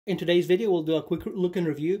In today's video, we'll do a quick look and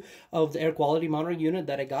review of the air quality monitoring unit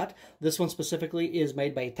that I got. This one specifically is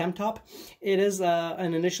made by Temtop. It is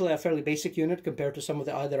initially a fairly basic unit compared to some of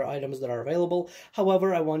the other items that are available.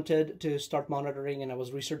 However, I wanted to start monitoring and I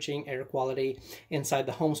was researching air quality inside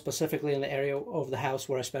the home, specifically in the area of the house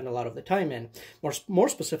where I spend a lot of the time in. More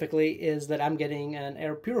specifically is that I'm getting an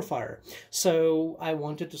air purifier. So I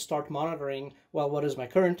wanted to start monitoring, well, what is my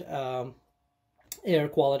current air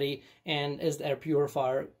quality and is the air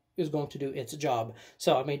purifier is going to do its job.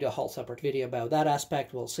 So I may do a whole separate video about that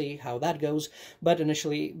aspect. We'll see how that goes, but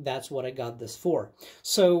initially that's what I got this for.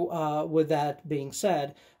 So with that being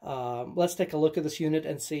said, let's take a look at this unit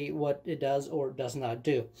and see what it does or does not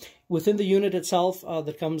do. Within the unit itself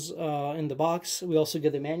that comes in the box, we also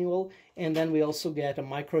get the manual, and then we also get a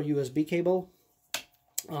micro USB cable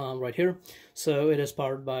right here. So it is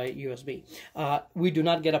powered by USB. We do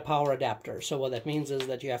not get a power adapter. So what that means is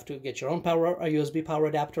that you have to get your own a USB power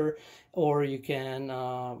adapter, or you can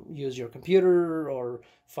use your computer or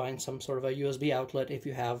find some sort of a USB outlet if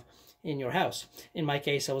you have in your house. In my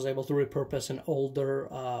case, I was able to repurpose an older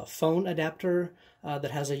phone adapter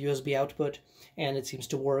that has a USB output, and it seems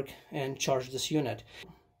to work and charge this unit.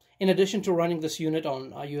 In addition to running this unit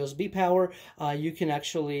on USB power, you can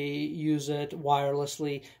actually use it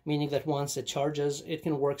wirelessly, meaning that once it charges, it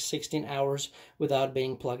can work 16 hours without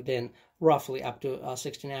being plugged in. Roughly up to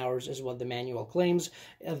 16 hours is what the manual claims.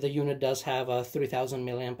 The unit does have a 3000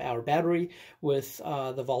 milliamp hour battery with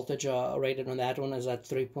the voltage rated on that one is at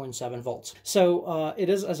 3.7 volts. So it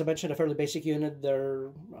is, as I mentioned, a fairly basic unit.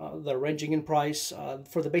 They're ranging in price.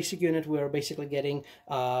 For the basic unit, we're basically getting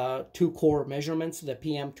two core measurements, the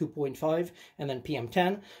PM2.5 and then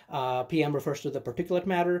PM-10. PM refers to the particulate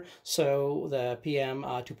matter, so the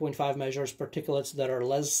PM2.5 measures particulates that are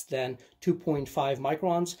less than 2.5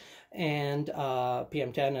 microns, and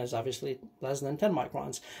PM10 is obviously less than 10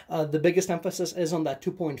 microns. The biggest emphasis is on that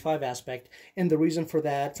 2.5 aspect, and the reason for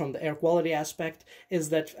that from the air quality aspect is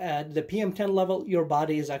that at the PM10 level, your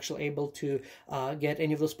body is actually able to get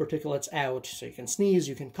any of those particulates out. So you can sneeze,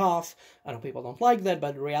 you can cough. I know people don't like that,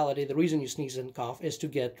 but in reality, the reason you sneeze and cough is to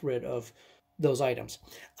get rid of those items.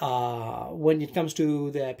 When it comes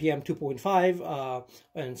to the PM2.5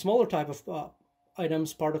 and smaller type of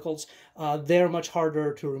items, particles, they're much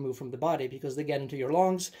harder to remove from the body because they get into your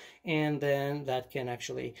lungs, and then that can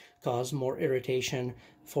actually cause more irritation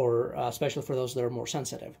for, especially for those that are more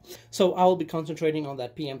sensitive. So I will be concentrating on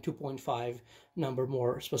that PM2.5 number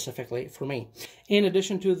more specifically for me. In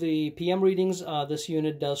addition to the PM readings, this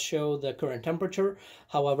unit does show the current temperature.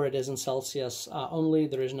 However, it is in Celsius only.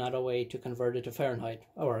 There is not a way to convert it to Fahrenheit,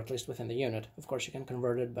 or at least within the unit. Of course, you can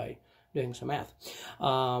convert it by doing some math.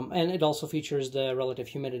 And it also features the relative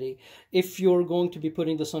humidity. If you're going to be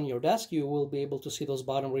putting this on your desk, you will be able to see those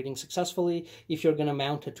bottom readings successfully. If you're going to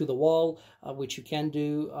mount it to the wall, which you can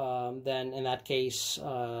do, then in that case,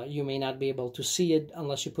 you may not be able to see it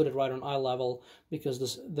unless you put it right on eye level,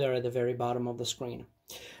 because they're at the very bottom of the screen.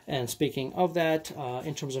 And speaking of that,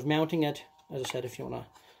 in terms of mounting it, as I said, if you want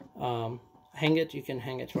to hang it, you can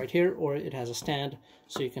hang it right here, or it has a stand,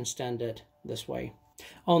 so you can stand it this way.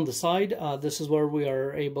 On the side, this is where we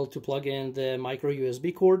are able to plug in the micro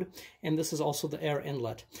USB cord, and this is also the air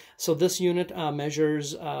inlet. So this unit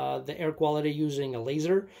measures the air quality using a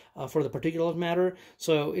laser for the particulate matter.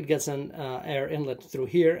 So it gets an air inlet through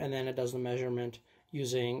here, and then it does the measurement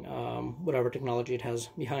using whatever technology it has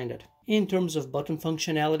behind it. In terms of button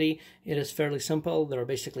functionality, it is fairly simple. There are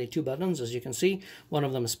basically two buttons, as you can see. One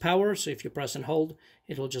of them is power, so if you press and hold,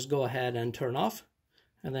 it will just go ahead and turn off.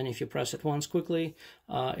 And then if you press it once quickly,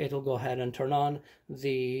 it'll go ahead and turn on.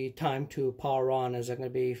 The time to power on is going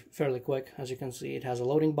to be fairly quick. As you can see, it has a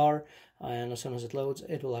loading bar, and as soon as it loads,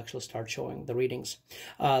 it will actually start showing the readings.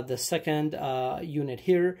 The second unit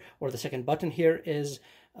here, or the second button here, is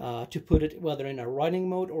to put it whether in a running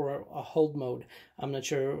mode or a hold mode. I'm not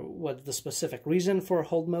sure what the specific reason for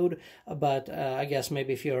hold mode, but I guess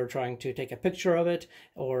maybe if you're trying to take a picture of it,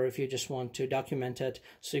 or if you just want to document it,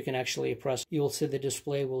 so you can actually press, you'll see the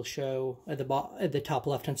display will show at the top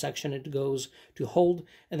left-hand section, it goes to hold,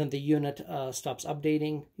 and then the unit stops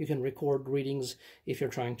updating. You can record readings if you're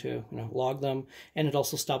trying to log them, and it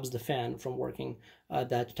also stops the fan from working at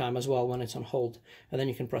that time as well when it's on hold. And then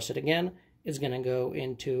you can press it again. It's going to go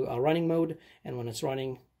into a running mode, and when it's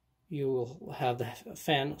running, you will have the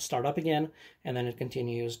fan start up again, and then it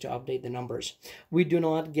continues to update the numbers. We do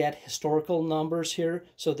not get historical numbers here,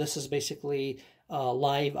 so this is basically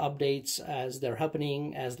live updates as they're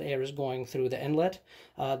happening, as the air is going through the inlet.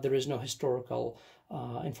 There is no historical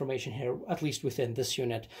information here, at least within this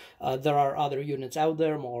unit. There are other units out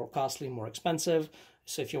there, more costly, more expensive,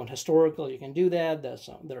 So if you want historical, you can do that.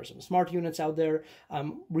 There are some smart units out there.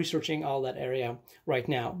 I'm researching all that area right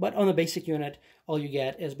now. But on the basic unit, all you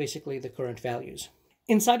get is basically the current values.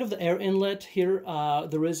 Inside of the air inlet here,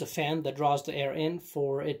 there is a fan that draws the air in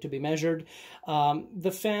for it to be measured.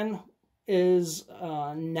 The fan is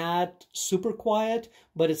not super quiet,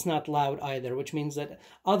 but it's not loud either, which means that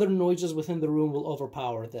other noises within the room will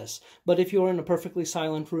overpower this. But if you're in a perfectly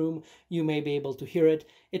silent room, you may be able to hear it.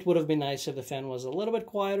 It would have been nice if the fan was a little bit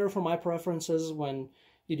quieter for my preferences when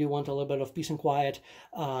you do want a little bit of peace and quiet,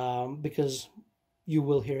 because you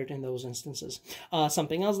will hear it in those instances.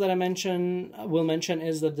 Something else that I will mention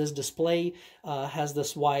is that this display has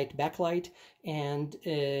this white backlight, and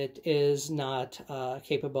it is not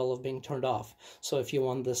capable of being turned off. So if you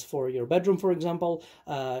want this for your bedroom, for example,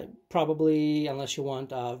 probably, unless you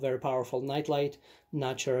want a very powerful nightlight,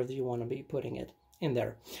 not sure if you want to be putting it in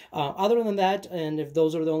there. Other than that, and if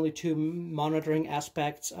those are the only two monitoring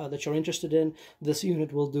aspects that you're interested in, this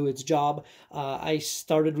unit will do its job. I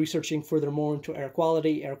started researching furthermore into air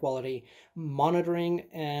quality monitoring,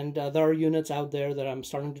 and there are units out there that I'm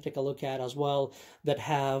starting to take a look at as well that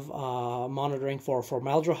have monitoring for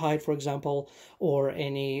formaldehyde, for example, or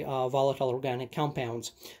any volatile organic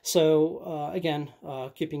compounds. So again,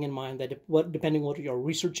 keeping in mind that depending what you're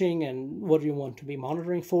researching and what you want to be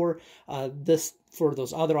monitoring for, for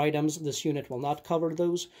those other items, this unit will not cover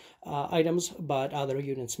those items, but other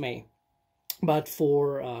units may. But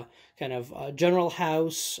for kind of general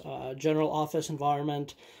house, general office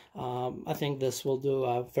environment, I think this will do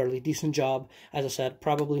a fairly decent job. As I said,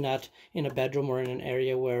 probably not in a bedroom or in an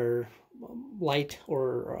area where light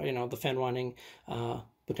or the fan running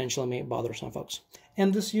potentially may bother some folks.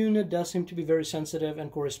 And this unit does seem to be very sensitive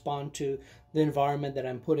and correspond to the environment that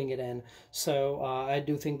I'm putting it in. So I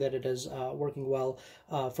do think that it is working well.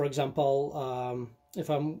 For example, if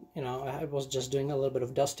I'm, I was just doing a little bit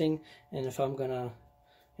of dusting, and if I'm gonna,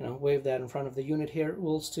 wave that in front of the unit here,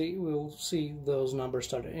 we'll see those numbers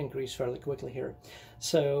start to increase fairly quickly here.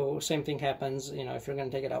 So same thing happens, if you're going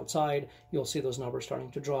to take it outside, you'll see those numbers starting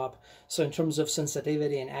to drop. So in terms of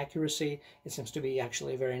sensitivity and accuracy, it seems to be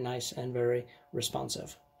actually very nice and very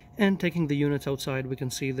responsive. And taking the units outside, we can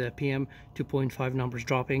see the PM2.5 numbers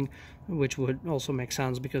dropping, which would also make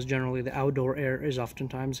sense because generally the outdoor air is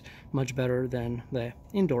oftentimes much better than the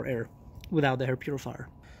indoor air without the air purifier.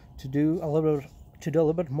 To do a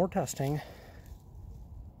little bit more testing,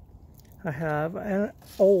 I have an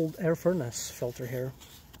old air furnace filter here.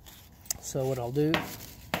 So what I'll do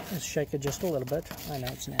is shake it just a little bit. I know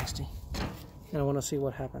it's nasty, and I want to see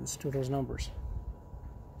what happens to those numbers.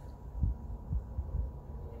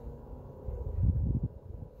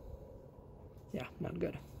 Yeah, not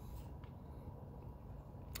good.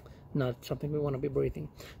 Not something we want to be breathing.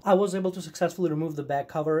 I was able to successfully remove the back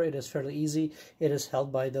cover. It is fairly easy. It is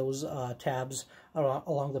held by those tabs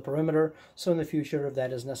along the perimeter. So in the future, if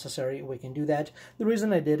that is necessary, we can do that. The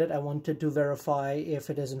reason I did it, I wanted to verify if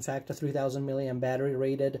it is in fact a 3000 milliamp battery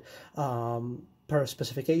rated per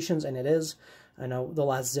specifications, and it is. I know the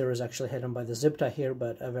last zero is actually hidden by the zip tie here,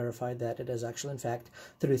 but I verified that it is actually in fact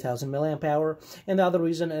 3000 milliamp hour. And the other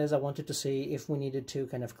reason is I wanted to see if we needed to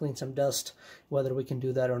kind of clean some dust, whether we can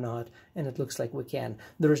do that or not, and it looks like we can.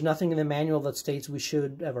 There is nothing in the manual that states we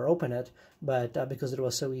should ever open it, but because it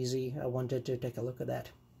was so easy, I wanted to take a look at that.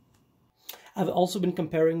 I've also been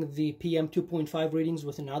comparing the PM2.5 readings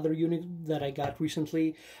with another unit that I got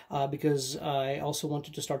recently because I also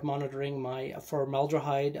wanted to start monitoring my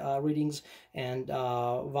formaldehyde readings and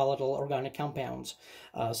volatile organic compounds.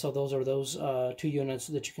 So those are those two units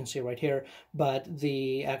that you can see right here. But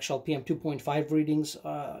the actual PM2.5 readings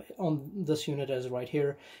on this unit is right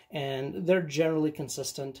here, and they're generally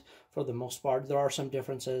consistent for the most part. There are some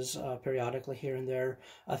differences periodically here and there.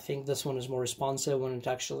 I think this one is more responsive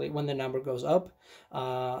when the number goes up.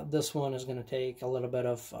 This one is going to take a little bit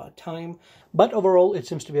of time, but overall it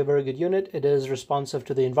seems to be a very good unit. It is responsive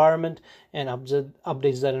to the environment and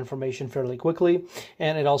updates that information fairly quickly,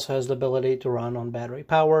 and it also has the ability to run on battery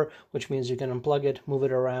power, which means you can unplug it, move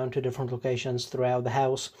it around to different locations throughout the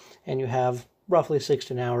house, and you have roughly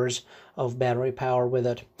 16 hours of battery power with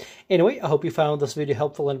it. Anyway, I hope you found this video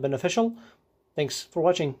helpful and beneficial. Thanks for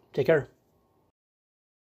watching. Take care.